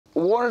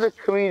one of the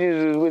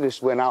comedians who was with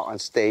us went out on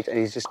stage and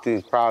he's just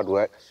doing crowd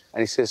work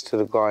and he says to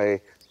the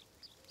guy,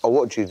 "Oh,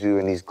 what do you do?"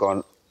 And he's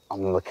gone,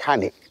 "I'm a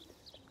mechanic."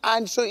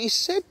 And so he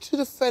said to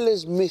the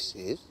fella's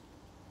missus,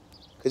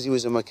 because he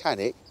was a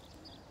mechanic,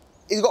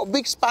 he's got a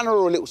big spanner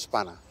or a little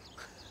spanner?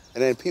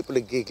 And then people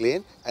are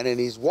giggling, and then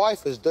his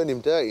wife has done him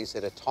dirty and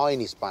said a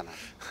tiny spanner.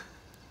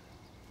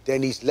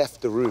 Then he's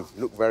left the room,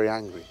 looked very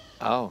angry.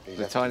 Oh,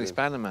 the tiny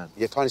spanner man.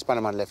 Yeah, tiny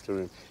spanner man left the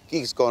room.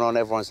 Gig's gone on,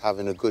 everyone's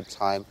having a good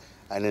time,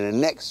 and then the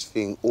next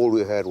thing, all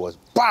we heard was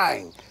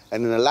bang!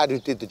 And then the lad who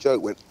did the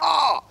joke went,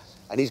 "Ah!"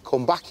 And he's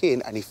come back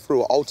in and he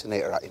threw an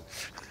alternator at him.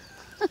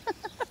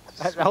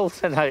 An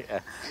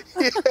alternator?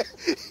 Yeah,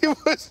 he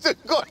must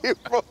have got it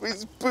from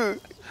his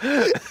boot.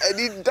 And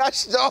he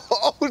dashed the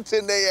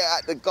alternator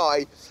at the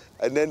guy.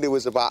 And then there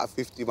was about a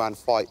 50-man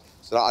fight.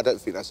 So I don't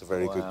think that's a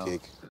very good gig.